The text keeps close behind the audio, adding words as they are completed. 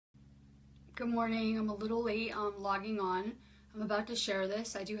Good morning. I'm a little late logging on. I'm about to share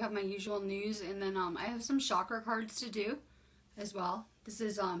this. I do have my usual news, and then I have some chakra cards to do as well. This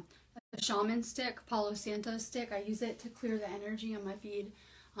is a shaman stick, Palo Santo stick. I use it to clear the energy on my feed.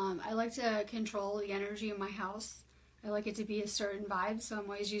 I like to control the energy in my house. I like it to be a certain vibe, so I'm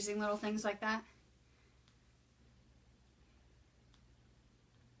always using little things like that.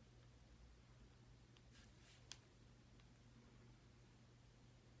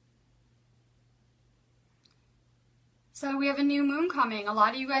 So we have a new moon coming. A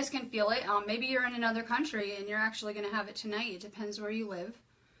lot of you guys can feel it. Maybe you're in another country and you're actually going to have it tonight. It depends where you live.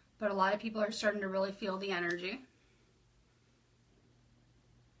 But a lot of people are starting to really feel the energy.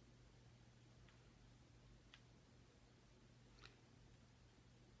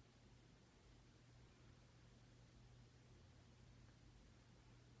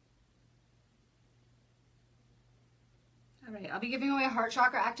 Alright, I'll be giving away a heart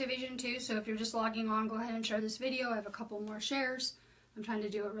chakra activation too, so if you're just logging on, go ahead and share this video. I have a couple more shares. I'm trying to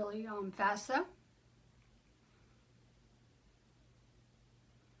do it really fast though.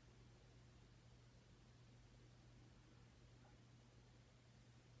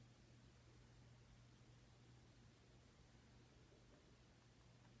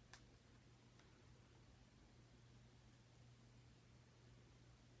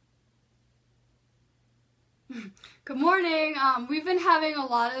 Good morning. We've been having a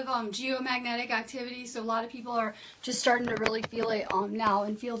lot of geomagnetic activity, so a lot of people are just starting to really feel it now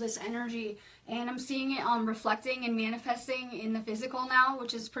and feel this energy. And I'm seeing it reflecting and manifesting in the physical now,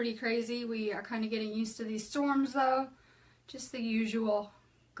 which is pretty crazy. We are kind of getting used to these storms though. Just the usual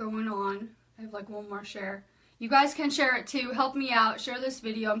going on. I have like one more share. You guys can share it too. Help me out. Share this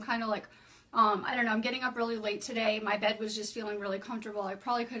video. I'm kind of like, I don't know, I'm getting up really late today. My bed was just feeling really comfortable. I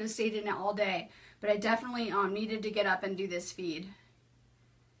probably could have stayed in it all day. But I definitely needed to get up and do this feed.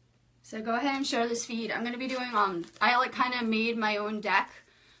 So go ahead and share this feed. I'm going to be doing, I like kind of made my own deck.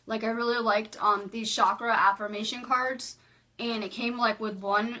 Like I really liked these chakra affirmation cards. And it came like with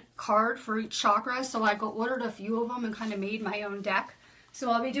one card for each chakra. So I ordered a few of them and kind of made my own deck.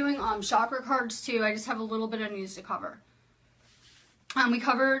 So I'll be doing chakra cards too. I just have a little bit of news to cover. We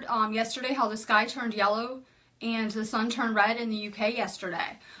covered yesterday how the sky turned yellow and the sun turned red in the UK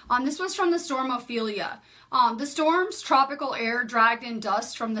yesterday. This was from the storm Ophelia. The storm's tropical air dragged in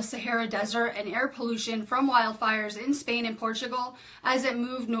dust from the Sahara Desert and air pollution from wildfires in Spain and Portugal as it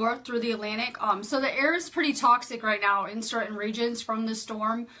moved north through the Atlantic. So the air is pretty toxic right now in certain regions from the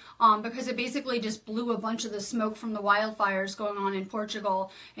storm because it basically just blew a bunch of the smoke from the wildfires going on in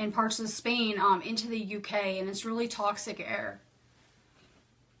Portugal and parts of Spain into the UK, and it's really toxic air.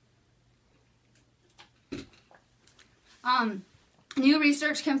 New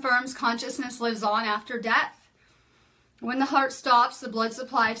research confirms consciousness lives on after death. When the heart stops, the blood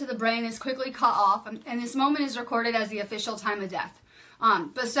supply to the brain is quickly cut off, and this moment is recorded as the official time of death.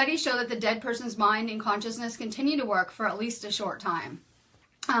 But studies show that the dead person's mind and consciousness continue to work for at least a short time,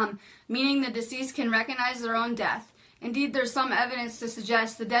 meaning the deceased can recognize their own death. Indeed, there's some evidence to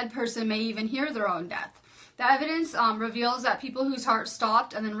suggest the dead person may even hear their own death. The evidence reveals that people whose hearts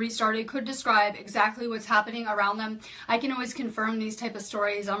stopped and then restarted could describe exactly what's happening around them. I can always confirm these type of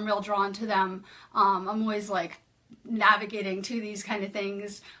stories. I'm real drawn to them. I'm always like navigating to these kind of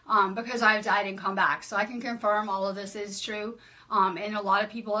things because I've died and come back. So I can confirm all of this is true. And a lot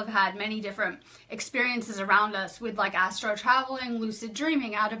of people have had many different experiences around us with like astral traveling, lucid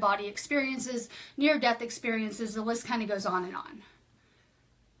dreaming, out-of-body experiences, near-death experiences. The list kind of goes on and on.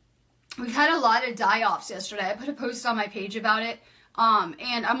 We've had a lot of die-offs yesterday. I put a post on my page about it,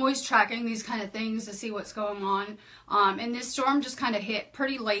 and I'm always tracking these kind of things to see what's going on. And this storm just kind of hit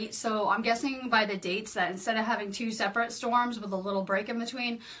pretty late, so I'm guessing by the dates that instead of having two separate storms with a little break in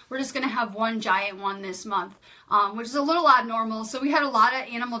between, we're just going to have one giant one this month, which is a little abnormal. So we had a lot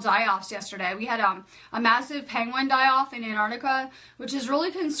of animal die-offs yesterday. We had a massive penguin die-off in Antarctica, which is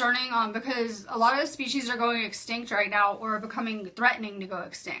really concerning because a lot of species are going extinct right now or are becoming threatening to go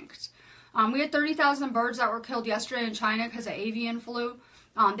extinct. We had 30,000 birds that were killed yesterday in China because of avian flu.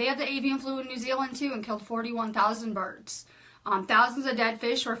 They have the avian flu in New Zealand too and killed 41,000 birds. Thousands of dead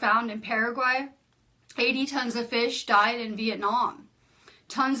fish were found in Paraguay. 80 tons of fish died in Vietnam.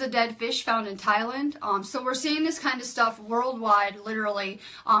 Tons of dead fish found in Thailand. So we're seeing this kind of stuff worldwide, literally.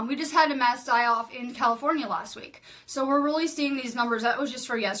 We just had a mass die-off in California last week. So we're really seeing these numbers. That was just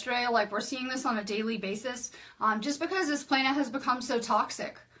for yesterday. Like we're seeing this on a daily basis just because this planet has become so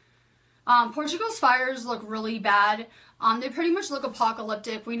toxic. Portugal's fires look really bad. They pretty much look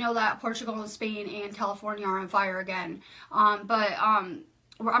apocalyptic. We know that Portugal and Spain and California are on fire again. But I'm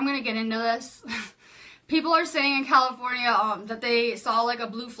going to get into this. people are saying in California that they saw like a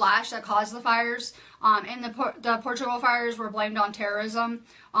blue flash that caused the fires, and the Portugal fires were blamed on terrorism.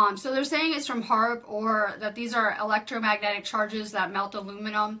 So they're saying it's from HAARP, or that these are electromagnetic charges that melt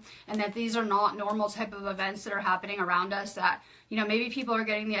aluminum, and that these are not normal type of events that are happening around us, that, you know, maybe people are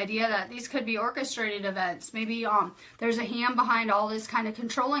getting the idea that these could be orchestrated events. Maybe there's a hand behind all this kind of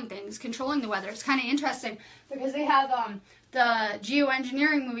controlling things, controlling the weather. It's kind of interesting because they have the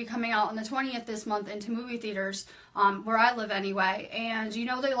geoengineering movie coming out on the 20th this month into movie theaters, where I live anyway. And you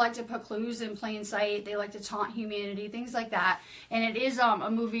know, they like to put clues in plain sight. They like to taunt humanity, things like that. And it is a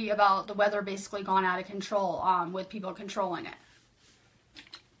movie about the weather basically gone out of control, with people controlling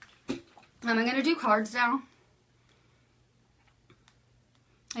it. I'm going to do cards now.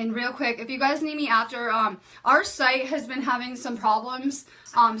 And real quick, if you guys need me after, our site has been having some problems.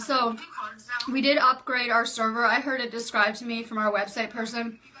 So we did upgrade our server. I heard it described to me from our website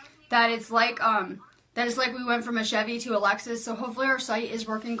person that it's like we went from a Chevy to a Lexus. So hopefully our site is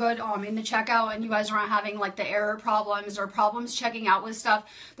working good in the checkout, and you guys aren't having like the error problems or problems checking out with stuff.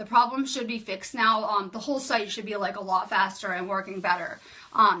 The problems should be fixed now. The whole site should be like a lot faster and working better.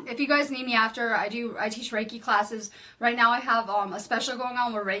 If you guys need me after, I teach Reiki classes. Right now I have a special going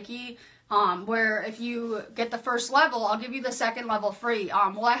on with Reiki, where if you get the first level, I'll give you the second level free.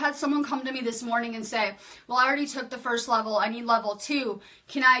 Well, I had someone come to me this morning and say, well, I already took the first level, I need level 2.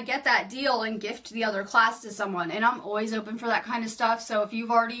 Can I get that deal and gift the other class to someone? And I'm always open for that kind of stuff. So if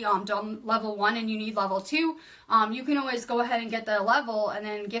you've already done level 1 and you need level 2, you can always go ahead and get the level and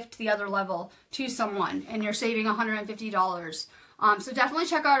then gift the other level to someone, and you're saving $150. So definitely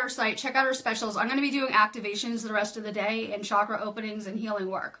check out our site, check out our specials. I'm going to be doing activations the rest of the day, and chakra openings and healing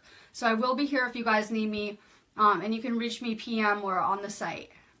work. So I will be here if you guys need me, and you can reach me PM or on the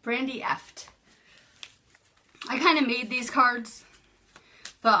site. Brandy Eft. I kind of made these cards,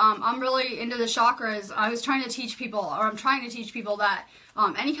 but I'm really into the chakras. I was trying to teach people, or I'm trying to teach people that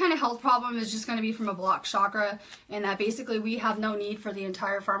any kind of health problem is just going to be from a blocked chakra, and that basically we have no need for the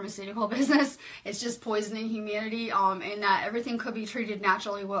entire pharmaceutical business. It's just poisoning humanity, and that everything could be treated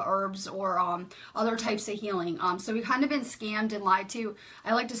naturally with herbs or other types of healing. So we've kind of been scammed and lied to.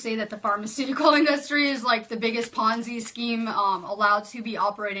 I like to say that the pharmaceutical industry is like the biggest Ponzi scheme allowed to be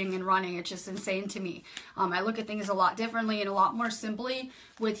operating and running. It's just insane to me. I look at things a lot differently and a lot more simply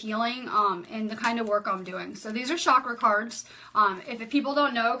with healing and the kind of work I'm doing. So these are chakra cards. If people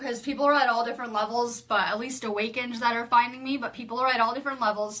don't know, because people are at all different levels, but at least awakened that are finding me, but people are at all different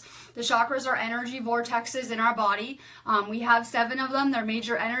levels. The chakras are energy vortexes in our body. We have 7 of them. They're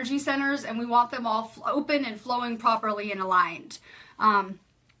major energy centers, and we want them all open and flowing properly and aligned.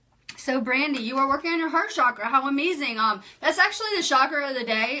 So Brandy, you are working on your heart chakra. How amazing. That's actually the chakra of the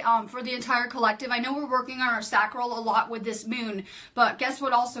day for the entire collective. I know we're working on our sacral a lot with this moon, but guess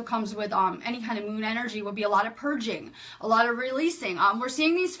what also comes with any kind of moon energy would be a lot of purging, a lot of releasing. We're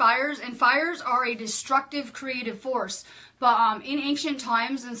seeing these fires, and fires are a destructive creative force. But in ancient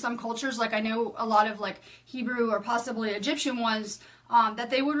times, in some cultures, like I know a lot of like Hebrew or possibly Egyptian ones, that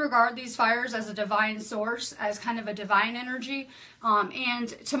they would regard these fires as a divine source, as kind of a divine energy. And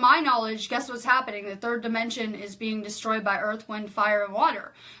to my knowledge, guess what's happening? The third dimension is being destroyed by earth, wind, fire, and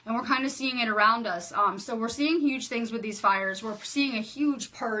water. And we're kind of seeing it around us. So we're seeing huge things with these fires. We're seeing a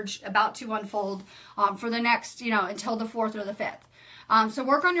huge purge about to unfold for the next, until the 4th or the 5th. So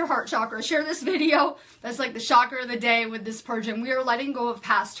work on your heart chakra. Share this video. That's like the chakra of the day with this purging. We are letting go of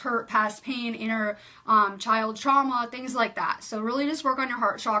past hurt, past pain, inner child trauma, things like that. So really just work on your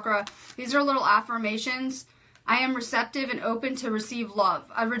heart chakra. These are little affirmations. I am receptive and open to receive love.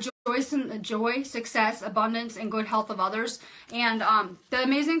 I rejoice in the joy, success, abundance, and good health of others. And the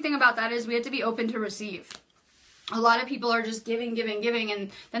amazing thing about that is we have to be open to receive. A lot of people are just giving,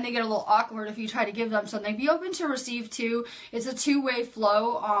 and then they get a little awkward if you try to give them something. Be open to receive too. It's a two-way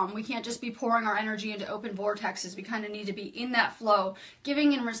flow. We can't just be pouring our energy into open vortexes. We kind of need to be in that flow,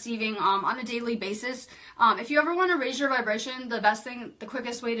 giving and receiving on a daily basis. If you ever want to raise your vibration, the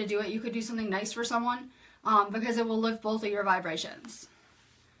quickest way to do it, you could do something nice for someone because it will lift both of your vibrations.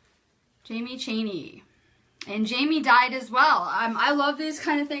 Jamie Chaney. And Jamie died as well. I love these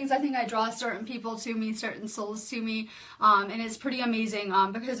kind of things. I think I draw certain people to me, certain souls to me, and it's pretty amazing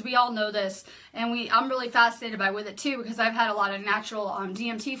because we all know this, and I'm really fascinated with it too because I've had a lot of natural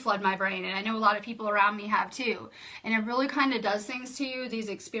DMT flood my brain, and I know a lot of people around me have too, and it really kind of does things to you, these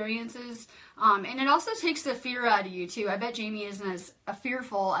experiences, and it also takes the fear out of you too. I bet Jamie isn't as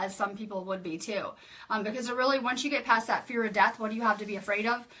fearful as some people would be too, because it really, once you get past that fear of death, what do you have to be afraid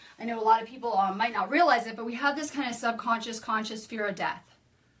of? I know a lot of people might not realize it, but we have this kind of subconscious, conscious fear of death.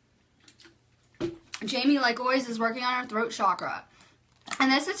 Jamie, like always, is working on her throat chakra.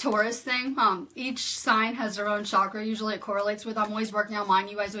 And that's a Taurus thing. Each sign has their own chakra. Usually it correlates with. I'm always working on mine.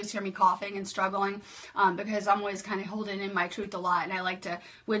 You guys always hear me coughing and struggling because I'm always kind of holding in my truth a lot. And I like to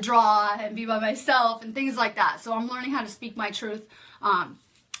withdraw and be by myself and things like that. So I'm learning how to speak my truth.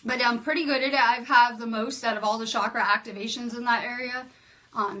 But I'm pretty good at it. I have the most out of all the chakra activations in that area.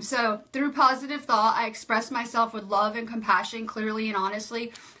 So through positive thought, I express myself with love and compassion clearly and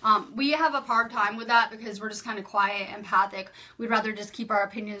honestly. We have a hard time with that because we're just kind of quiet, empathic. We'd rather just keep our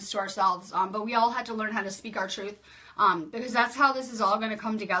opinions to ourselves. But we all had to learn how to speak our truth because that's how this is all going to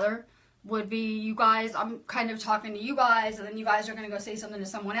come together. Would be you guys, I'm kind of talking to you guys, and then you guys are going to go say something to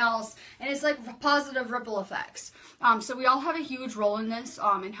someone else, and it's like positive ripple effects. So we all have a huge role in this,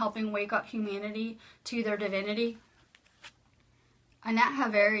 in helping wake up humanity to their divinity. Annette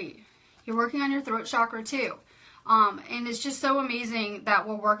Haveri, you're working on your throat chakra too. And it's just so amazing that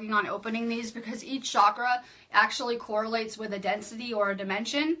we're working on opening these because each chakra actually correlates with a density or a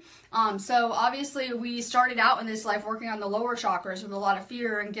dimension. So obviously we started out in this life working on the lower chakras with a lot of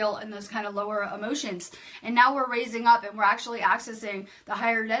fear and guilt and those kind of lower emotions. And now we're raising up and we're actually accessing the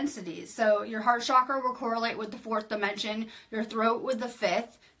higher densities. So your heart chakra will correlate with the 4th dimension, your throat with the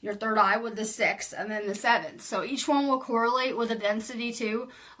 5th, your third eye with the 6th, and then the 7th. So each one will correlate with a density too.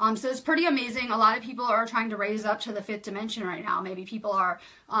 So it's pretty amazing. A lot of people are trying to raise up to the 5th dimension right now. Maybe people are,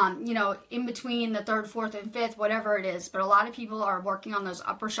 you know, in between the 3rd, 4th, and 5th, whatever it is. But a lot of people are working on those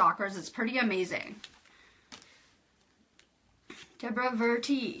upper chakras. It's pretty amazing. Deborah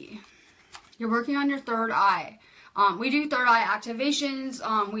Verti, you're working on your 3rd eye. We do 3rd eye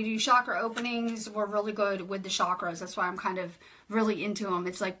activations. We do chakra openings. We're really good with the chakras. That's why I'm kind of really into them.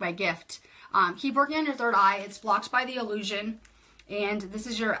 It's like my gift. Keep working on your 3rd eye. It's blocked by the illusion. And this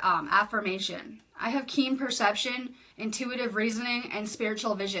is your affirmation. I have keen perception, intuitive reasoning, and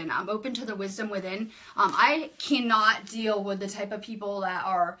spiritual vision. I'm open to the wisdom within. I cannot deal with the type of people that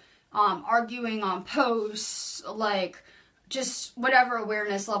are arguing on posts, like just whatever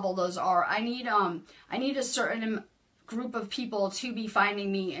awareness level those are. I need a certain group of people to be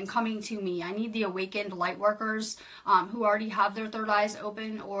finding me and coming to me. I need the awakened light workers who already have their 3rd eyes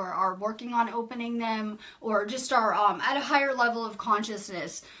open or are working on opening them or just are at a higher level of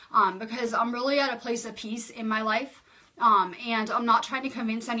consciousness because I'm really at a place of peace in my life. And I'm not trying to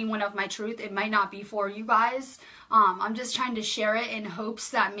convince anyone of my truth. It might not be for you guys. I'm just trying to share it in hopes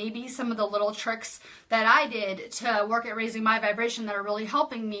that maybe some of the little tricks that I did to work at raising my vibration that are really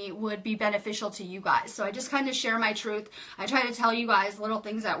helping me would be beneficial to you guys. So I just kind of share my truth. I try to tell you guys little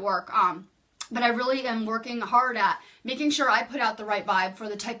things at work. But I really am working hard at making sure I put out the right vibe for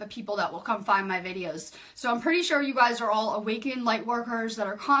the type of people that will come find my videos. So I'm pretty sure you guys are all awakened light workers that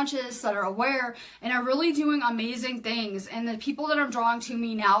are conscious, that are aware, and are really doing amazing things. And the people that I'm drawing to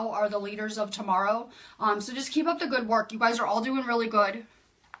me now are the leaders of tomorrow. So just keep up the good work. You guys are all doing really good.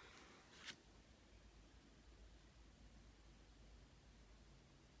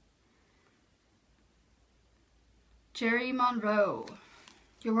 Jerry Monroe,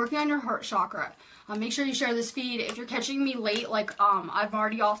 you're working on your heart chakra. Make sure you share this feed. If you're catching me late, like I'm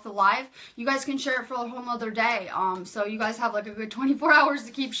already off the live, you guys can share it for a whole nother day. So you guys have like a good 24 hours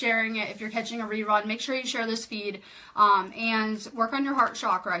to keep sharing it. If you're catching a rerun, make sure you share this feed and work on your heart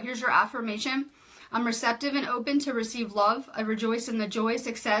chakra. Here's your affirmation. I'm receptive and open to receive love. I rejoice in the joy,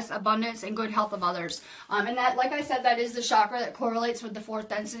 success, abundance, and good health of others. And that, like I said, that is the chakra that correlates with the 4th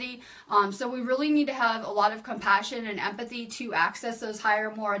density. So we really need to have a lot of compassion and empathy to access those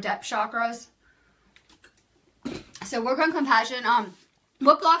higher, more adept chakras. So work on compassion.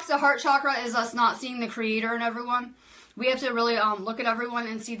 What blocks the heart chakra is us not seeing the creator in everyone. We have to really look at everyone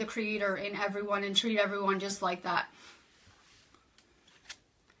and see the creator in everyone and treat everyone just like that.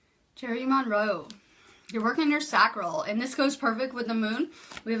 Jerry Monroe, you're working your sacral, and this goes perfect with the moon.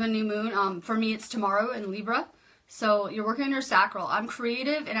 We have a new moon. For me, it's tomorrow in Libra. So you're working on your sacral. I'm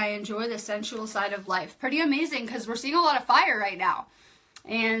creative and I enjoy the sensual side of life. Pretty amazing because we're seeing a lot of fire right now.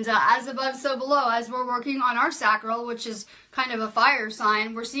 And as above, so below, as we're working on our sacral, which is kind of a fire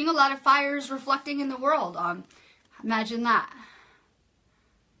sign, we're seeing a lot of fires reflecting in the world. Imagine that.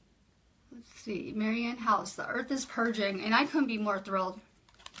 Let's see. Marianne House, the earth is purging, and I couldn't be more thrilled.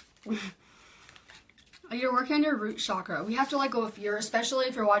 You're working on your root chakra. We have to let go of fear, especially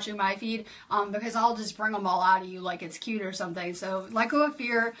if you're watching my feed, because I'll just bring them all out of you like it's cute or something. So let go of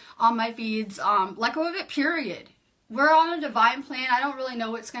fear on my feeds. Let go of it, period. we're on a divine plan. I don't really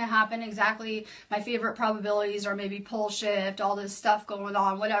know what's going to happen exactly. My favorite probabilities are maybe pole shift, all this stuff going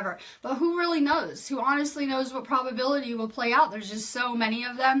on, whatever. But who really knows? Who honestly knows what probability will play out? There's just so many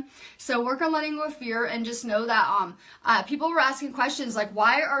of them. So work on letting go of fear and just know that people were asking questions like,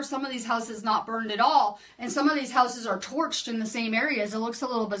 why are some of these houses not burned at all? And some of these houses are torched in the same areas. It looks a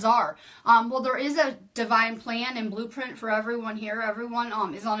little bizarre. Well, there is a divine plan and blueprint for everyone here.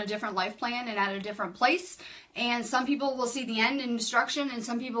 Everyone is on a different life plan and at a different place. And some people will see the end and destruction, and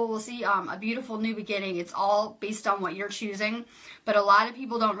some people will see a beautiful new beginning. It's all based on what you're choosing. But a lot of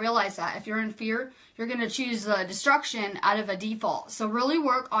people don't realize that. If you're in fear, you're going to choose destruction out of a default. So really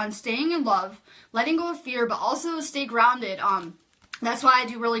work on staying in love, letting go of fear, but also stay grounded. That's why I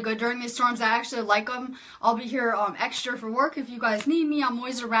do really good during these storms. I actually like them. I'll be here extra for work if you guys need me. I'm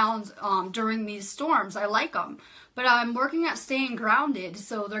always around during these storms. I like them. But I'm working at staying grounded,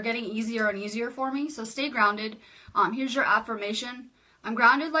 so they're getting easier and easier for me. So stay grounded. Here's your affirmation. I'm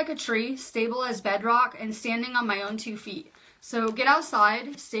grounded like a tree, stable as bedrock, and standing on my own 2 feet. So get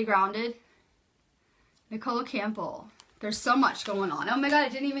outside, stay grounded. Nicole Campbell. There's so much going on. Oh my God, I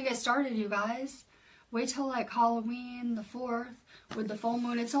didn't even get started, you guys. Wait till like Halloween, the 4th, with the full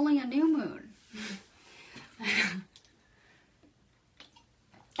moon. It's only a new moon.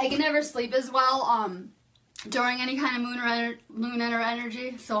 I can never sleep as well during any kind of lunar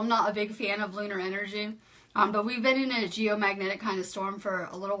energy, so I'm not a big fan of lunar energy. But we've been in a geomagnetic kind of storm for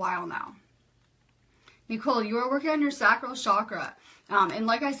a little while now. Nicole, you are working on your sacral chakra. And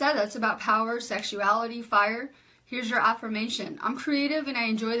like I said, that's about power, sexuality, fire. Here's your affirmation. I'm creative and I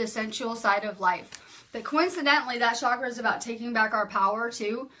enjoy the sensual side of life. But coincidentally, that chakra is about taking back our power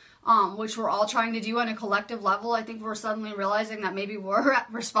too, which we're all trying to do on a collective level. I think we're suddenly realizing that maybe we're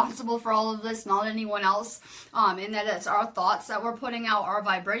responsible for all of this, not anyone else, and that it's our thoughts that we're putting out, our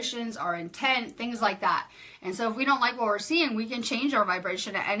vibrations, our intent, things like that. And so if we don't like what we're seeing, we can change our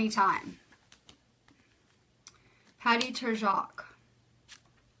vibration at any time. Patty Terjak.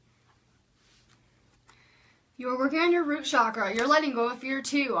 You're working on your root chakra. You're letting go of fear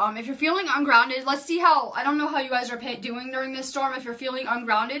too. If you're feeling ungrounded, let's see how, I don't know how you guys are doing during this storm. If you're feeling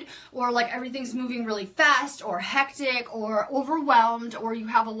ungrounded or like everything's moving really fast or hectic or overwhelmed or you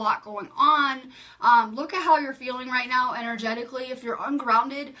have a lot going on, look at how you're feeling right now energetically. If you're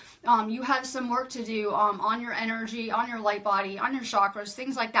ungrounded, you have some work to do on your energy, on your light body, on your chakras,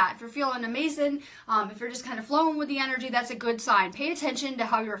 things like that. If you're feeling amazing, if you're just kind of flowing with the energy, that's a good sign. Pay attention to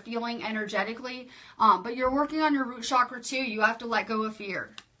how you're feeling energetically, but you're working on your root chakra too. You have to let go of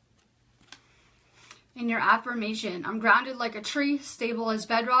fear. In your affirmation, I'm grounded like a tree, stable as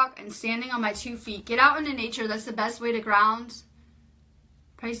bedrock, and standing on my 2 feet. Get out into nature. That's the best way to ground.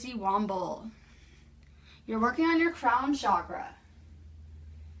 Pricey Womble. You're working on your crown chakra,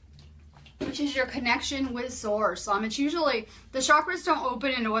 which is your connection with source. It's usually, the chakras don't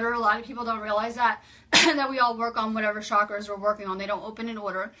open in order. A lot of people don't realize that, that we all work on whatever chakras we're working on. They don't open in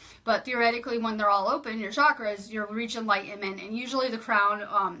order. But theoretically, when they're all open, your chakras, you reach enlightenment. And usually the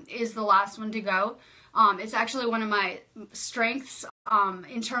crown is the last one to go. It's actually one of my strengths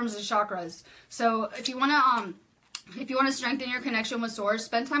in terms of chakras. So if you want to strengthen your connection with source,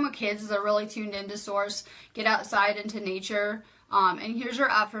 spend time with kids that are really tuned into source. Get outside into nature. And here's your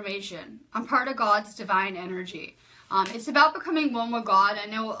affirmation. I'm part of God's divine energy. It's about becoming one with God. I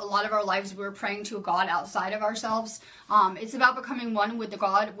know a lot of our lives we're praying to a God outside of ourselves. It's about becoming one with the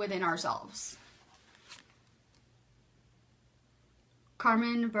God within ourselves.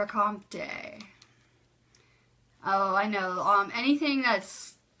 Carmen Bercomte. Oh, I know. Anything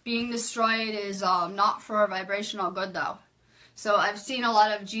that's being destroyed is not for our vibrational good, though. So I've seen a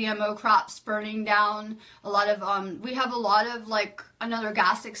lot of GMO crops burning down. A lot of we have a lot of like another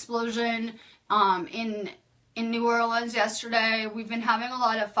gas explosion in New Orleans yesterday. We've been having a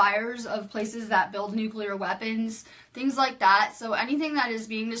lot of fires of places that build nuclear weapons, things like that. So anything that is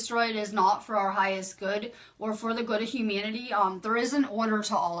being destroyed is not for our highest good or for the good of humanity. There is an order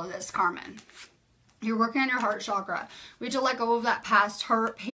to all of this, Carmen. You're working on your heart chakra. We have to let go of that past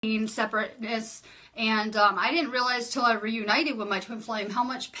hurt, pain, separateness. And I didn't realize till I reunited with my twin flame how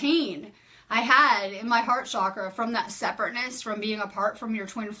much pain I had in my heart chakra from that separateness, from being apart from your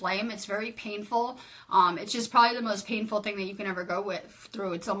twin flame. It's very painful. It's just probably the most painful thing that you can ever go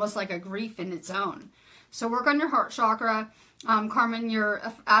through. It's almost like a grief in its own. So work on your heart chakra. Carmen, your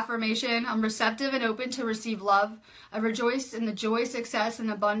affirmation. I'm receptive and open to receive love. I rejoice in the joy, success, and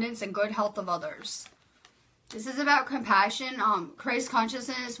abundance and good health of others. This is about compassion. Christ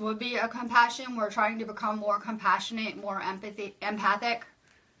consciousness would be a compassion. We're trying to become more compassionate, more empathic.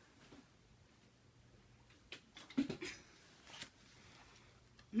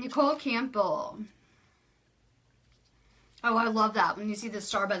 Nicole Campbell. Oh, I love that when you see the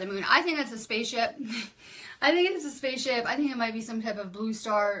star by the moon. I think that's a spaceship. I think it's a spaceship. I think it might be some type of blue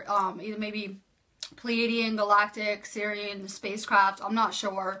star, either maybe Pleiadian, Galactic, Sirian spacecraft. I'm not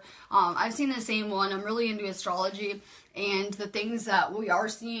sure. I've seen the same one. I'm really into astrology, and the things that we are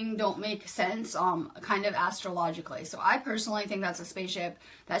seeing don't make sense kind of astrologically. So I personally think that's a spaceship.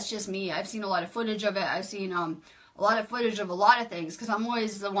 That's just me. I've seen a lot of footage of it. I've seen a lot of footage of a lot of things, because I'm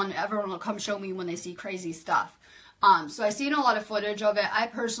always the one everyone will come show me when they see crazy stuff. So I've seen a lot of footage of it. I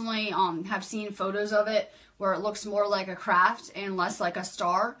personally have seen photos of it where it looks more like a craft and less like a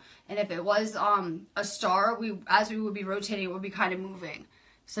star. And if it was a star, as we would be rotating, it would be kind of moving.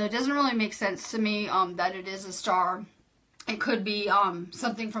 So it doesn't really make sense to me that it is a star. It could be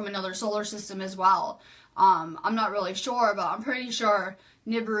something from another solar system as well. I'm not really sure, but I'm pretty sure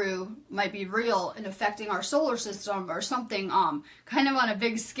Nibiru might be real and affecting our solar system, or something kind of on a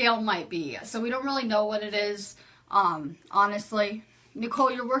big scale might be. So we don't really know what it is, honestly.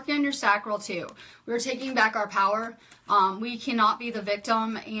 Nicole, you're working on your sacral too. We're taking back our power. We cannot be the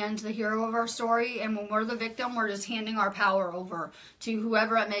victim and the hero of our story. And when we're the victim, we're just handing our power over to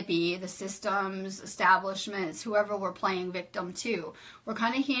whoever it may be, the systems, establishments, whoever we're playing victim to. We're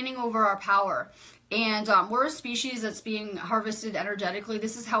kind of handing over our power. And we're a species that's being harvested energetically.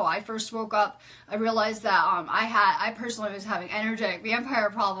 This is how I first woke up. I realized that I personally was having energetic vampire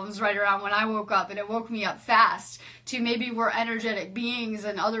problems right around when I woke up, and it woke me up fast to maybe we're energetic beings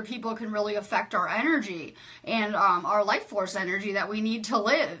and other people can really affect our energy and our life force energy that we need to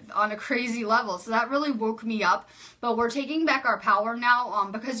live on a crazy level. So that really woke me up. But we're taking back our power now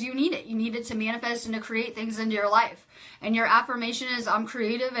because you need it. You need it to manifest and to create things into your life. And your affirmation is, I'm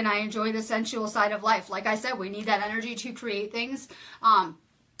creative and I enjoy the sensual side of life. Like I said, we need that energy to create things.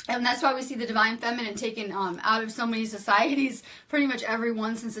 And that's why we see the divine feminine taken out of so many societies, pretty much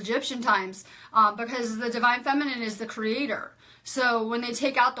everyone since Egyptian times, because the divine feminine is the creator. So when they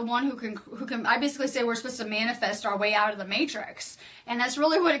take out the one who can, I basically say we're supposed to manifest our way out of the matrix. And that's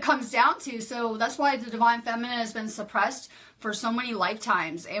really what it comes down to. So that's why the divine feminine has been suppressed for so many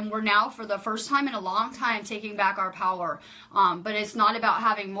lifetimes. And we're now, for the first time in a long time, taking back our power. But it's not about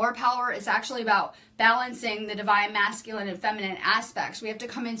having more power. It's actually about balancing the divine masculine and feminine aspects. We have to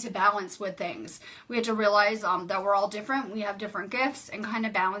come into balance with things. We have to realize that we're all different. We have different gifts, and kind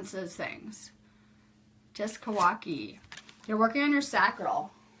of balance those things. Just Kawaki. You're working on your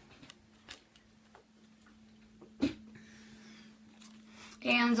sacral.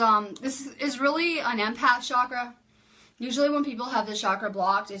 And this is really an empath chakra. Usually when people have this chakra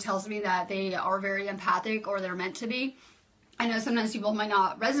blocked, it tells me that they are very empathic, or they're meant to be. I know sometimes people might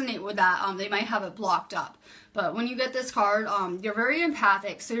not resonate with that. They might have it blocked up. But when you get this card, you're very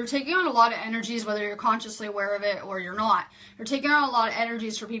empathic. So you're taking on a lot of energies, whether you're consciously aware of it or you're not. You're taking on a lot of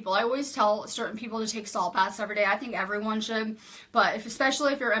energies for people. I always tell certain people to take salt baths every day. I think everyone should. But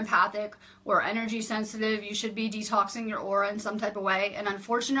especially if you're empathic or energy sensitive, you should be detoxing your aura in some type of way. And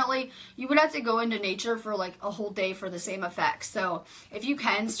unfortunately, you would have to go into nature for like a whole day for the same effects. So if you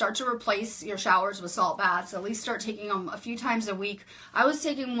can, start to replace your showers with salt baths. At least start taking them a few times a week. I was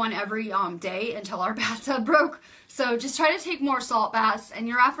taking one every day until our bathtub broke. So just try to take more salt baths. And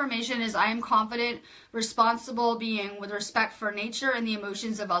your affirmation is, I am confident, responsible being with respect for nature and the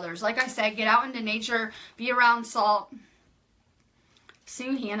emotions of others. Like I said, get out into nature, be around salt.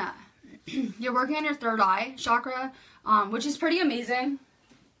 Sue Hannah. You're working on your third eye chakra, which is pretty amazing.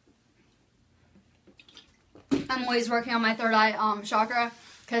 I'm always working on my third eye chakra,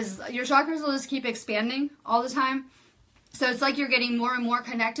 because your chakras will just keep expanding all the time. So it's like you're getting more and more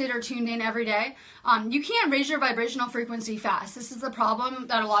connected or tuned in every day. You can't raise your vibrational frequency fast. This is the problem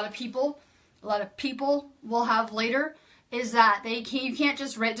that a lot of people will have later, is that you can't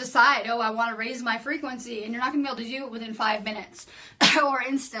just decide, oh, I want to raise my frequency, and you're not going to be able to do it within 5 minutes or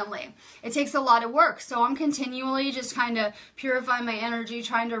instantly. It takes a lot of work. So I'm continually just kind of purifying my energy,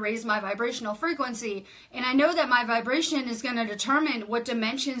 trying to raise my vibrational frequency. And I know that my vibration is going to determine what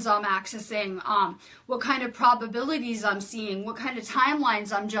dimensions I'm accessing, what kind of probabilities I'm seeing, what kind of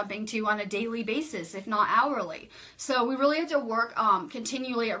timelines I'm jumping to on a daily basis, if not hourly. So we really have to work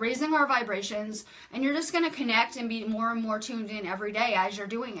continually at raising our vibrations, and you're just going to connect and be more and more tuned in every day as you're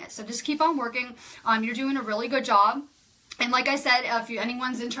doing it. So just keep on working. You're doing a really good job. And like I said, if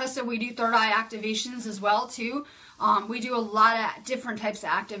anyone's interested, we do third eye activations as well too. We do a lot of different types of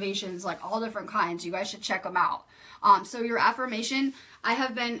activations, like all different kinds. You guys should check them out. So your affirmation, I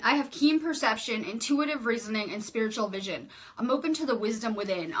have keen perception, intuitive reasoning, and spiritual vision. I'm open to the wisdom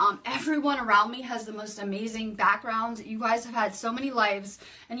within. Everyone around me has the most amazing backgrounds. You guys have had so many lives,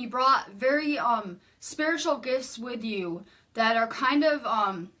 and you brought very spiritual gifts with you that are kind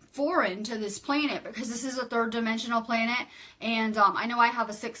of foreign to this planet, because this is a third dimensional planet, and I know I have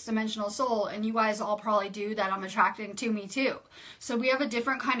a sixth dimensional soul, and you guys all probably do, that I'm attracting to me too. So we have a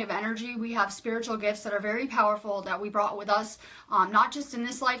different kind of energy. We have spiritual gifts that are very powerful that we brought with us, not just in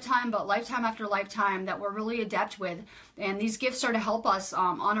this lifetime, but lifetime after lifetime, that we're really adept with. And these gifts are to help us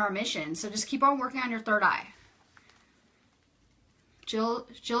on our mission. So just keep on working on your third eye. Jill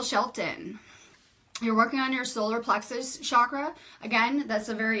Shelton. You're working on your solar plexus chakra. Again, that's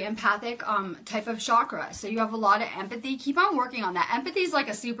a very empathic type of chakra. So you have a lot of empathy. Keep on working on that. Empathy is like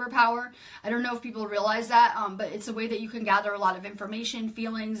a superpower. I don't know if people realize that, but it's a way that you can gather a lot of information,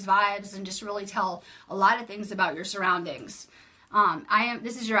 feelings, vibes, and just really tell a lot of things about your surroundings.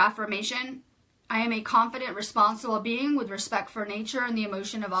 This is your affirmation. I am a confident, responsible being with respect for nature and the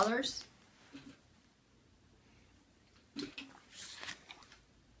emotion of others.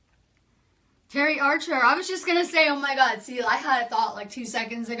 Terry Archer, I was just going to say, oh my God, see, I had a thought like 2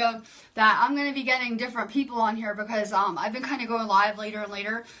 seconds ago that I'm going to be getting different people on here, because I've been kind of going live later and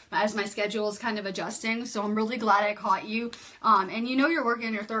later as my schedule is kind of adjusting. So I'm really glad I caught you. And you know you're working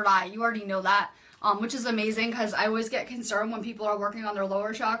on your third eye. You already know that, which is amazing, because I always get concerned when people are working on their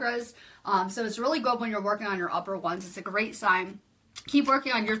lower chakras. So it's really good when you're working on your upper ones. It's a great sign. Keep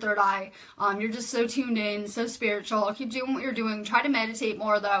working on your third eye. You're just so tuned in, so spiritual. Keep doing what you're doing. Try to meditate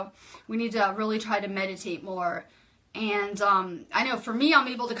more, though. We need to really try to meditate more. And I know for me, I'm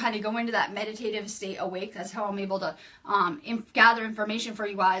able to kind of go into that meditative state awake. That's how I'm able to gather information for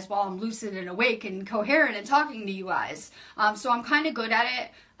you guys while I'm lucid and awake and coherent and talking to you guys. So I'm kind of good at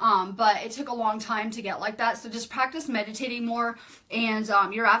it. But it took a long time to get like that. So just practice meditating more. And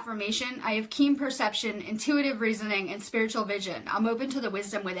your affirmation, I have keen perception, intuitive reasoning, and spiritual vision. I'm open to the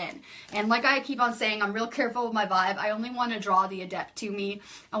wisdom within. And like I keep on saying, I'm real careful with my vibe. I only want to draw the adept to me.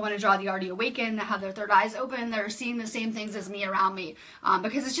 I want to draw the already awakened, that have their third eyes open, that are seeing the same things as me around me.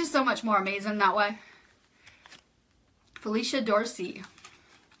 Because it's just so much more amazing that way. Felicia Dorsey.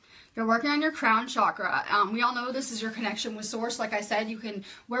 You're working on your crown chakra. We all know this is your connection with source. Like I said, you can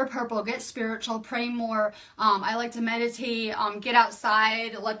wear purple, get spiritual, pray more. I like to meditate, get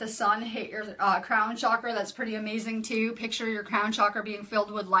outside, let the sun hit your crown chakra. That's pretty amazing too. Picture your crown chakra being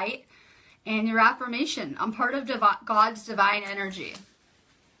filled with light. And your affirmation, I'm part of God's divine energy.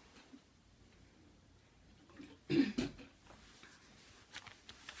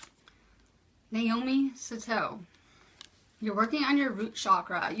 Naomi Sato. You're working on your root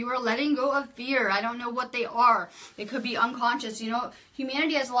chakra. You are letting go of fear. I don't know what they are. They could be unconscious. You know,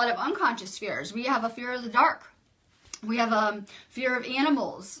 humanity has a lot of unconscious fears. We have a fear of the dark. We have a fear of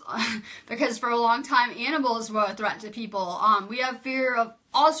animals because for a long time animals were a threat to people. We have fear of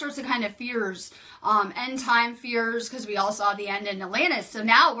all sorts of kind of fears, end time fears, because we all saw the end in Atlantis. So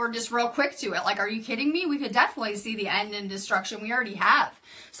now we're just real quick to it. Like, are you kidding me? We could definitely see the end and destruction. We already have.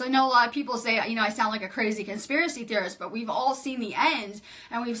 So I know a lot of people say, you know, I sound like a crazy conspiracy theorist, but we've all seen the end,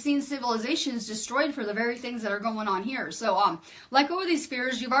 and we've seen civilizations destroyed for the very things that are going on here. So let go of these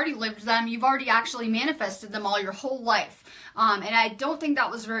fears. You've already lived them. You've already actually manifested them all your whole life. And I don't think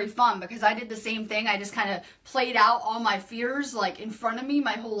that was very fun, because I did the same thing. I just kind of played out all my fears like in front of me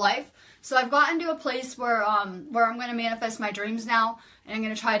my whole life. So I've gotten to a place where I'm going to manifest my dreams now, and I'm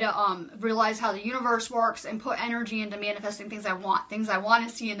going to try to realize how the universe works and put energy into manifesting things I want to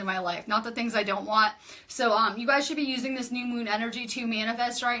see into my life, not the things I don't want. So you guys should be using this new moon energy to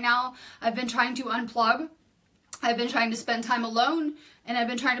manifest right now. I've been trying to unplug. I've been trying to spend time alone, and I've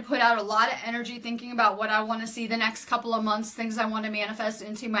been trying to put out a lot of energy thinking about what I want to see the next couple of months, things I want to manifest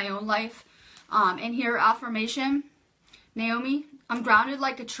into my own life. And here, affirmation, Naomi, I'm grounded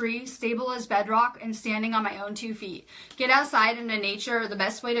like a tree, stable as bedrock, and standing on my own 2 feet. Get outside into nature. The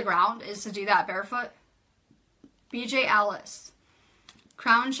best way to ground is to do that barefoot. BJ Alice,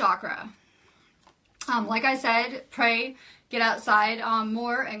 crown chakra. Like I said, pray, get outside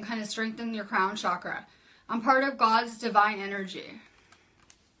more, and kind of strengthen your crown chakra. I'm part of God's divine energy.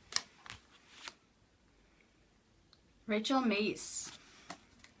 Rachel Mace.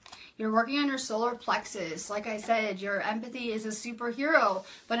 You're working on your solar plexus. Like I said, your empathy is a superhero.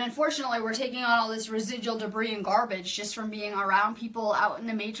 But unfortunately, we're taking on all this residual debris and garbage just from being around people out in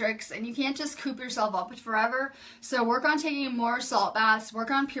the matrix. And you can't just coop yourself up forever. So work on taking more salt baths.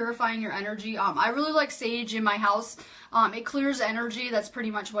 Work on purifying your energy. I really like sage in my house. It clears energy. That's pretty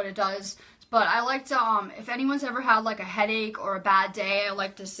much what it does. But I like to, if anyone's ever had like a headache or a bad day, I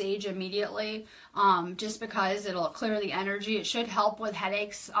like to sage immediately, just because it'll clear the energy. It should help with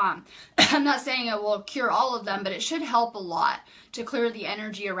headaches. I'm not saying it will cure all of them, but it should help a lot to clear the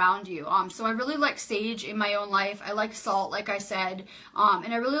energy around you. So I really like sage in my own life. I like salt, like I said,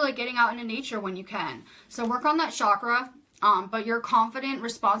 and I really like getting out into nature when you can. So work on that chakra. but you're confident,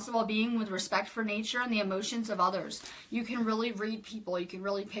 responsible being with respect for nature and the emotions of others. You can really read people. You can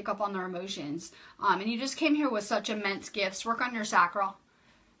really pick up on their emotions. And you just came here with such immense gifts. Work on your sacral.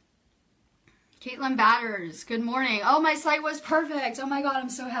 Caitlin Batters, good morning. Oh, my site was perfect. Oh my God,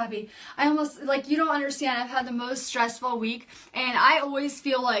 I'm so happy. I almost, like, you don't understand. I've had the most stressful week, and I always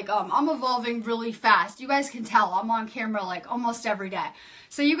feel like I'm evolving really fast. You guys can tell I'm on camera like almost every day.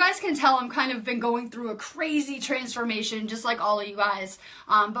 So you guys can tell I'm kind of been going through a crazy transformation, just like all of you guys.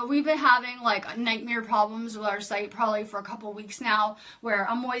 But we've been having like nightmare problems with our site probably for a couple weeks now, where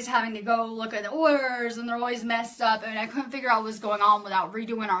I'm always having to go look at the orders and they're always messed up, and I couldn't figure out what was going on without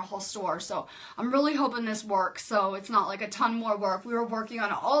redoing our whole store. So I'm really hoping this works, so it's not like a ton more work. We were working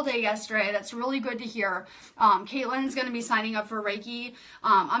on it all day yesterday. That's really good to hear. Caitlin's going to be signing up for Reiki.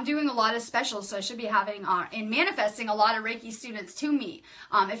 I'm doing a lot of specials, so I should be having and manifesting a lot of Reiki students to me.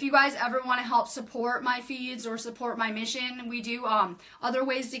 If you guys ever want to help support my feeds or support my mission, we do other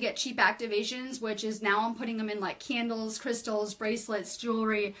ways to get cheap activations, which is now I'm putting them in like candles, crystals, bracelets,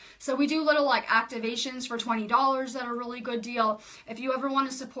 jewelry. So we do little like activations for $20 that are a really good deal. If you ever want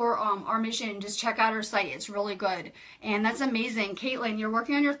to support our mission, just check out our site. It's really good. And that's amazing. Caitlin, you're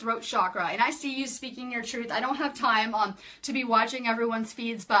working on your throat chakra, and I see you speaking your truth. I don't have time to be watching everyone's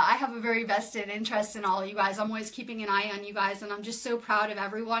feeds, but I have a very vested interest in all of you guys. I'm always keeping an eye on you guys, and I'm just so proud of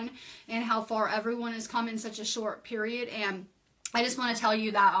everyone and how far everyone has come in such a short period. And I just want to tell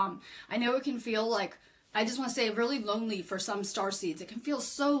you that I know it can feel like, I just want to say, really lonely for some starseeds. It can feel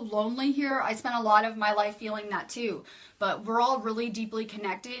so lonely here. I spent a lot of my life feeling that too, but we're all really deeply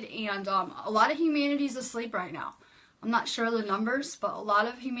connected, and a lot of humanity is asleep right now. I'm not sure of the numbers, but a lot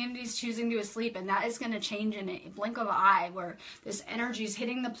of humanity is choosing to sleep, and that is going to change in a blink of an eye, where this energy is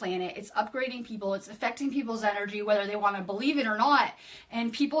hitting the planet. It's upgrading people. It's affecting people's energy, whether they want to believe it or not.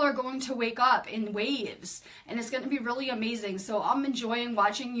 And people are going to wake up in waves, and it's going to be really amazing. So I'm enjoying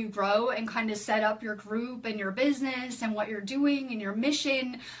watching you grow and kind of set up your group and your business and what you're doing and your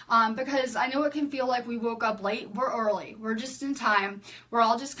mission, because I know it can feel like we woke up late. We're early. We're just in time. We're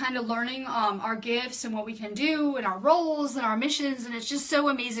all just kind of learning our gifts and what we can do and our roles and our missions, and it's just so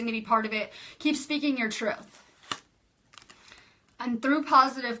amazing to be part of it. Keep speaking your truth. And through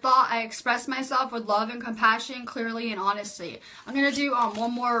positive thought, I express myself with love and compassion, clearly and honesty. I'm going to do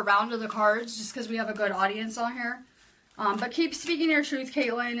one more round of the cards just because we have a good audience on here. But keep speaking your truth,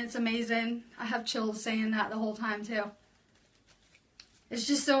 Caitlin. It's amazing. I have chills saying that the whole time too. It's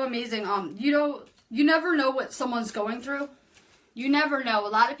just so amazing. You never know what someone's going through. You never know. A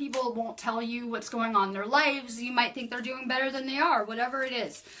lot of people won't tell you what's going on in their lives. You might think they're doing better than they are, whatever it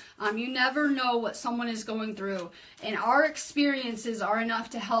is. You never know what someone is going through. And our experiences are enough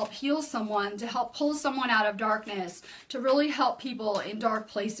to help heal someone, to help pull someone out of darkness, to really help people in dark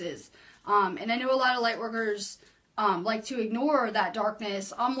places. And I know a lot of light workers like to ignore that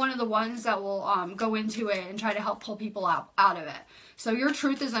darkness. I'm one of the ones that will go into it and try to help pull people out of it. So your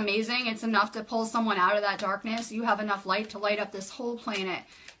truth is amazing. It's enough to pull someone out of that darkness. You have enough light to light up this whole planet,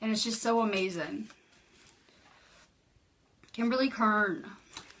 and it's just so amazing. Kimberly Kern,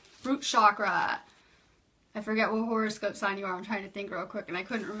 root chakra. I forget what horoscope sign you are. I'm trying to think real quick, and I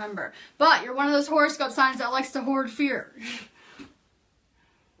couldn't remember. But you're one of those horoscope signs that likes to hoard fear.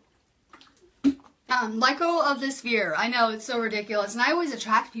 Let go of this fear. I know, it's so ridiculous. And I always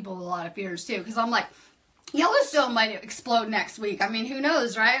attract people with a lot of fears, too. Because I'm like, Yellowstone might explode next week. I mean, who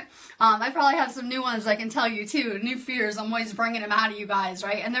knows, right? I probably have some new ones I can tell you, too. New fears. I'm always bringing them out of you guys,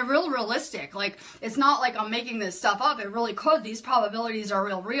 right? And they're real realistic. Like, it's not like I'm making this stuff up. It really could. These probabilities are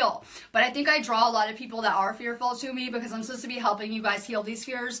real. But I think I draw a lot of people that are fearful to me because I'm supposed to be helping you guys heal these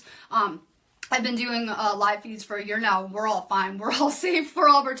fears. I've been doing live feeds for a year now. We're all fine. We're all safe. We're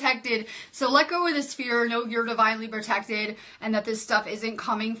all protected. So let go of this fear. Know you're divinely protected and that this stuff isn't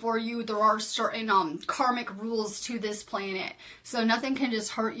coming for you. There are certain karmic rules to this planet. So nothing can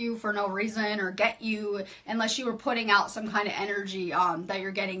just hurt you for no reason or get you unless you were putting out some kind of energy that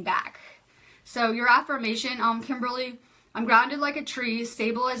you're getting back. So your affirmation, Kimberly, I'm grounded like a tree,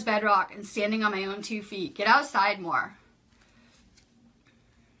 stable as bedrock, and standing on my own 2 feet. Get outside more.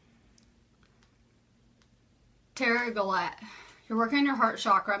 Tara Gillette, you're working on your heart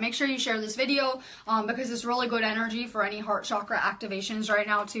chakra. Make sure you share this video because it's really good energy for any heart chakra activations right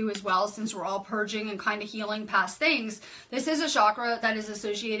now too as well, since we're all purging and kind of healing past things. This is a chakra that is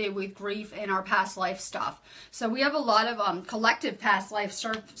associated with grief and our past life stuff. So we have a lot of collective past life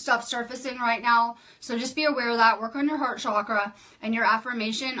stuff surfacing right now. So just be aware of that. Work on your heart chakra. And your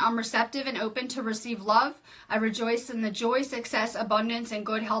affirmation, I'm receptive and open to receive love. I rejoice in the joy, success, abundance, and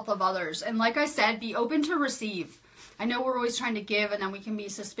good health of others. And like I said, be open to receive. I know we're always trying to give, and then we can be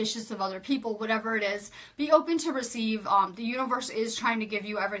suspicious of other people, whatever it is. Be open to receive. The universe is trying to give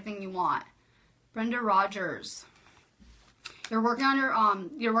you everything you want. Brenda Rogers. You're working on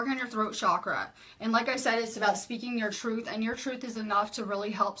your throat chakra. And like I said, it's about speaking your truth, and your truth is enough to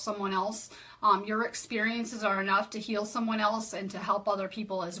really help someone else. Your experiences are enough to heal someone else and to help other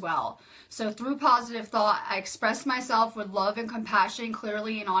people as well. So through positive thought, I express myself with love and compassion,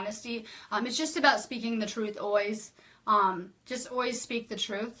 clearly and honesty. It's just about speaking the truth always. Just always speak the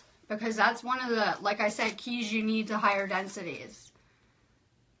truth, because that's one of the, like I said, keys you need to higher densities.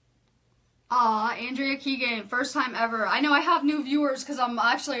 Andrea Keegan, first time ever. I know I have new viewers because I'm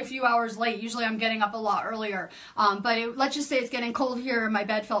actually a few hours late. Usually I'm getting up a lot earlier. But let's just say it's getting cold here and my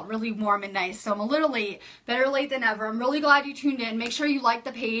bed felt really warm and nice. So I'm a little late. Better late than ever. I'm really glad you tuned in. Make sure you like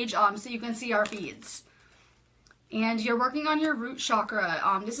the page so you can see our feeds. And you're working on your root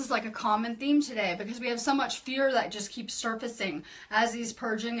chakra. This is like a common theme today because we have so much fear that just keeps surfacing as these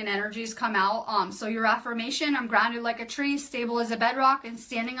purging and energies come out. So your affirmation, I'm grounded like a tree, stable as a bedrock, and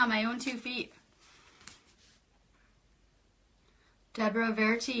standing on my own 2 feet. Deborah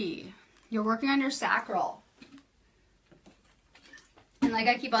Verti, you're working on your sacral. And like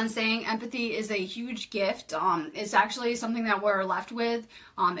I keep on saying, empathy is a huge gift. It's actually something that we're left with.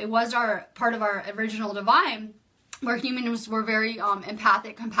 It was part of our original divine, where humans were very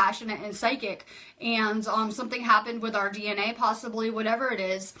empathic, compassionate, and psychic, and something happened with our DNA, possibly, whatever it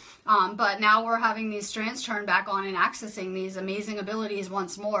is, but now we're having these strands turned back on and accessing these amazing abilities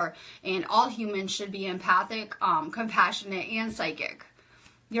once more, and all humans should be empathic, compassionate, and psychic.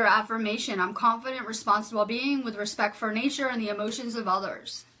 Your affirmation, I'm confident, responsible being with respect for nature and the emotions of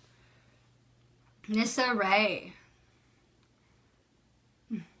others. Nissa Ray.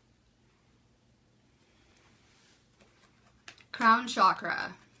 Crown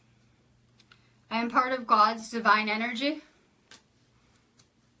chakra. I am part of God's divine energy.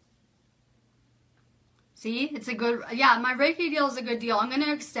 See, it's a good, yeah, my Reiki deal is a good deal. I'm going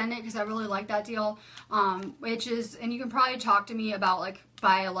to extend it because I really like that deal, which is, and you can probably talk to me about like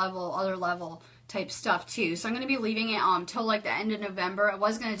by a level, other level type stuff too. So I'm going to be leaving it till like the end of November. I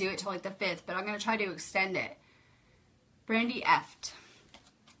was going to do it till like the 5th, but I'm going to try to extend it. Brandy Eft.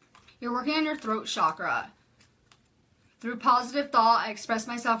 You're working on your throat chakra. Through positive thought, I express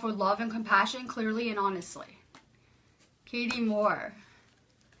myself with love and compassion, clearly and honestly. Katie Moore.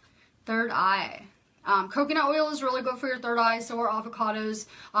 Third eye. Coconut oil is really good for your third eye, so are avocados.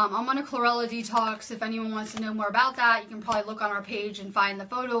 I'm on a chlorella detox. If anyone wants to know more about that, you can probably look on our page and find the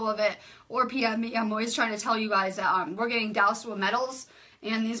photo of it, or PM me. I'm always trying to tell you guys that we're getting doused with metals,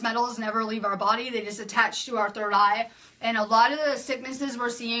 and these metals never leave our body. They just attach to our third eye. And a lot of the sicknesses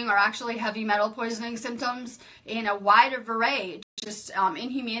we're seeing are actually heavy metal poisoning symptoms in a wide array, just in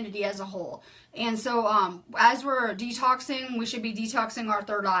humanity as a whole. And so as we're detoxing, we should be detoxing our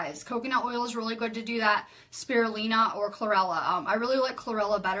third eyes. Coconut oil is really good to do that. Spirulina or chlorella. I really like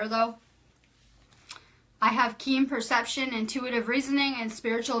chlorella better though. I have keen perception, intuitive reasoning, and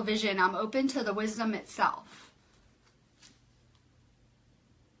spiritual vision. I'm open to the wisdom itself.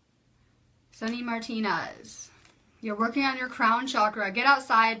 Sunny Martinez. You're working on your crown chakra. Get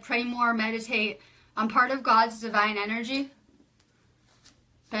outside, pray more, meditate. I'm part of God's divine energy.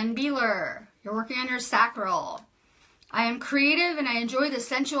 Ben Beeler. You're working on your sacral. I am creative and I enjoy the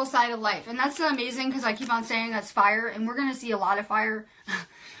sensual side of life. And that's amazing because I keep on saying that's fire, and we're going to see a lot of fire.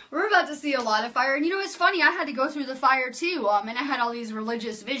 We're about to see a lot of fire. And you know, it's funny, I had to go through the fire too. And I had all these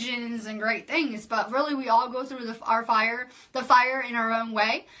religious visions and great things. But really, we all go through the fire in our own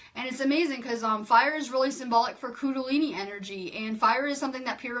way. And it's amazing because fire is really symbolic for Kundalini energy. And fire is something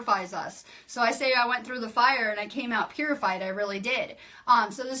that purifies us. So I say I went through the fire and I came out purified. I really did.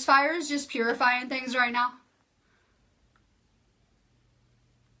 So this fire is just purifying things right now.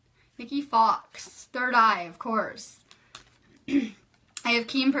 Nikki Fox. Third eye, of course. I have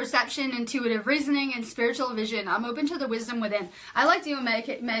keen perception, intuitive reasoning, and spiritual vision. I'm open to the wisdom within. I like doing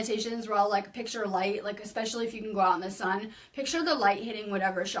meditations where I'll like picture light, like especially if you can go out in the sun. Picture the light hitting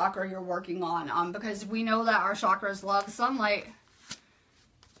whatever chakra you're working on, because we know that our chakras love sunlight.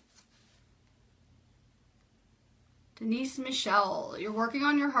 Denise Michelle, you're working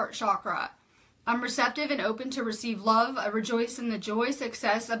on your heart chakra. I'm receptive and open to receive love. I rejoice in the joy,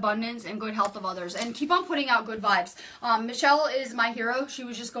 success, abundance, and good health of others. And keep on putting out good vibes. Michelle is my hero. She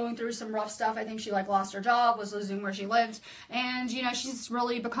was just going through some rough stuff. I think she lost her job, was losing where she lived. And, you know, she's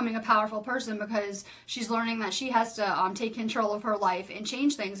really becoming a powerful person because she's learning that she has to take control of her life and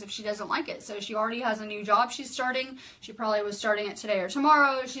change things if she doesn't like it. So she already has a new job she's starting. She probably was starting it today or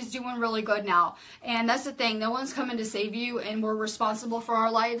tomorrow. She's doing really good now. And that's the thing. No one's coming to save you, and we're responsible for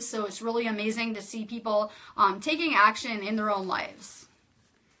our lives. So it's really amazing starting to see people taking action in their own lives.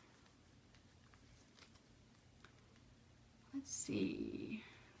 Let's see.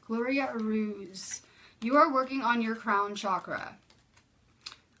 Gloria Aruz. You are working on your crown chakra.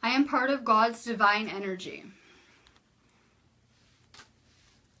 I am part of God's divine energy.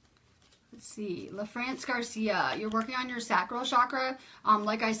 Let's see. LaFrance Garcia. You're working on your sacral chakra.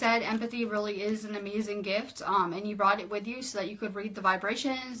 Like I said, empathy really is an amazing gift. And you brought it with you so that you could read the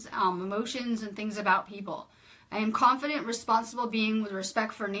vibrations, emotions, and things about people. I am confident, responsible being with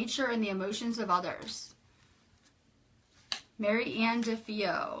respect for nature and the emotions of others. Mary Ann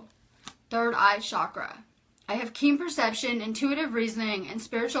DeFeo. Third eye chakra. I have keen perception, intuitive reasoning, and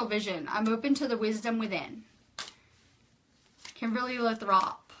spiritual vision. I'm open to the wisdom within. Kimberly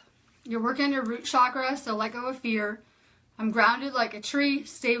Lathrop. You're working on your root chakra, so let go of fear. I'm grounded like a tree,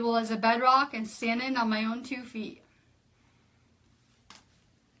 stable as a bedrock, and standing on my own 2 feet.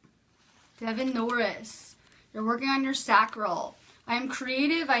 Devin Norris. You're working on your sacral. I am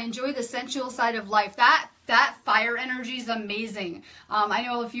creative. I enjoy the sensual side of life. That fire energy is amazing. I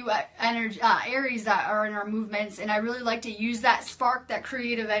know a few Aries that are in our movements, and I really like to use that spark, that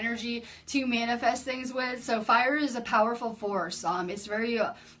creative energy to manifest things with. So fire is a powerful force. It's very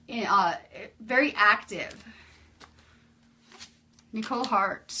active. Nicole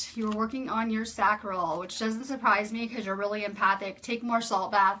Hart, you are working on your sacral, which doesn't surprise me because you're really empathic. Take more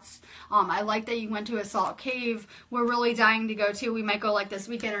salt baths. I like that you went to a salt cave. We're really dying to go to. We might go like this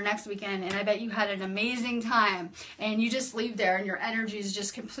weekend or next weekend, and I bet you had an amazing time. And you just leave there and your energy is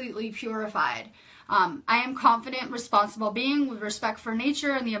just completely purified. I am confident, responsible being with respect for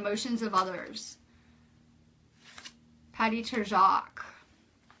nature and the emotions of others. Patty Terjak.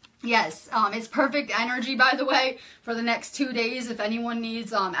 Yes, it's perfect energy, by the way, for the next 2 days. If anyone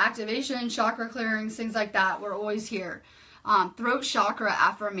needs activation, chakra clearings, things like that, we're always here. Throat chakra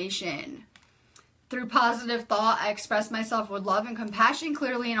affirmation. Through positive thought, I express myself with love and compassion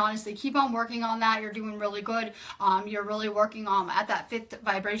clearly and honestly. Keep on working on that. You're doing really good. You're really working at that 5th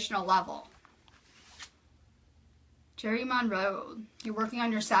vibrational level. Jerry Monroe, you're working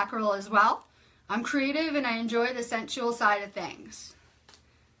on your sacral as well. I'm creative and I enjoy the sensual side of things.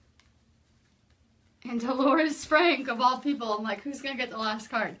 And Dolores Frank, of all people, I'm like, who's going to get the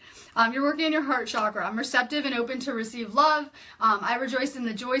last card? You're working on your heart chakra. I'm receptive and open to receive love. I rejoice in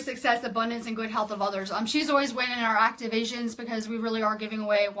the joy, success, abundance, and good health of others. She's always winning our activations because we really are giving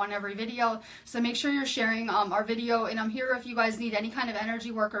away one every video. So make sure you're sharing our video. And I'm here if you guys need any kind of energy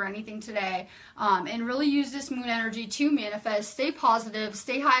work or anything today. And really use this moon energy to manifest. Stay positive.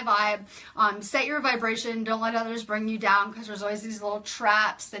 Stay high vibe. Set your vibration. Don't let others bring you down because there's always these little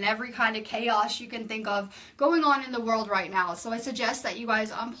traps and every kind of chaos you can think of going on in the world right now. So I suggest that you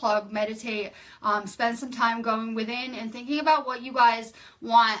guys unplug, meditate, spend some time going within and thinking about what you guys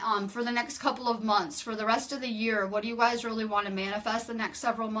want for the next couple of months, for the rest of the year. What do you guys really want to manifest the next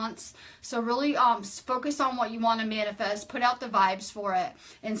several months? So really focus on what you want to manifest, put out the vibes for it,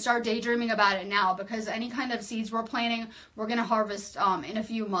 and start daydreaming about it now, because any kind of seeds we're planting, we're going to harvest in a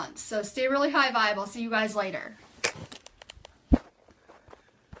few months. So stay really high vibe. I'll see you guys later.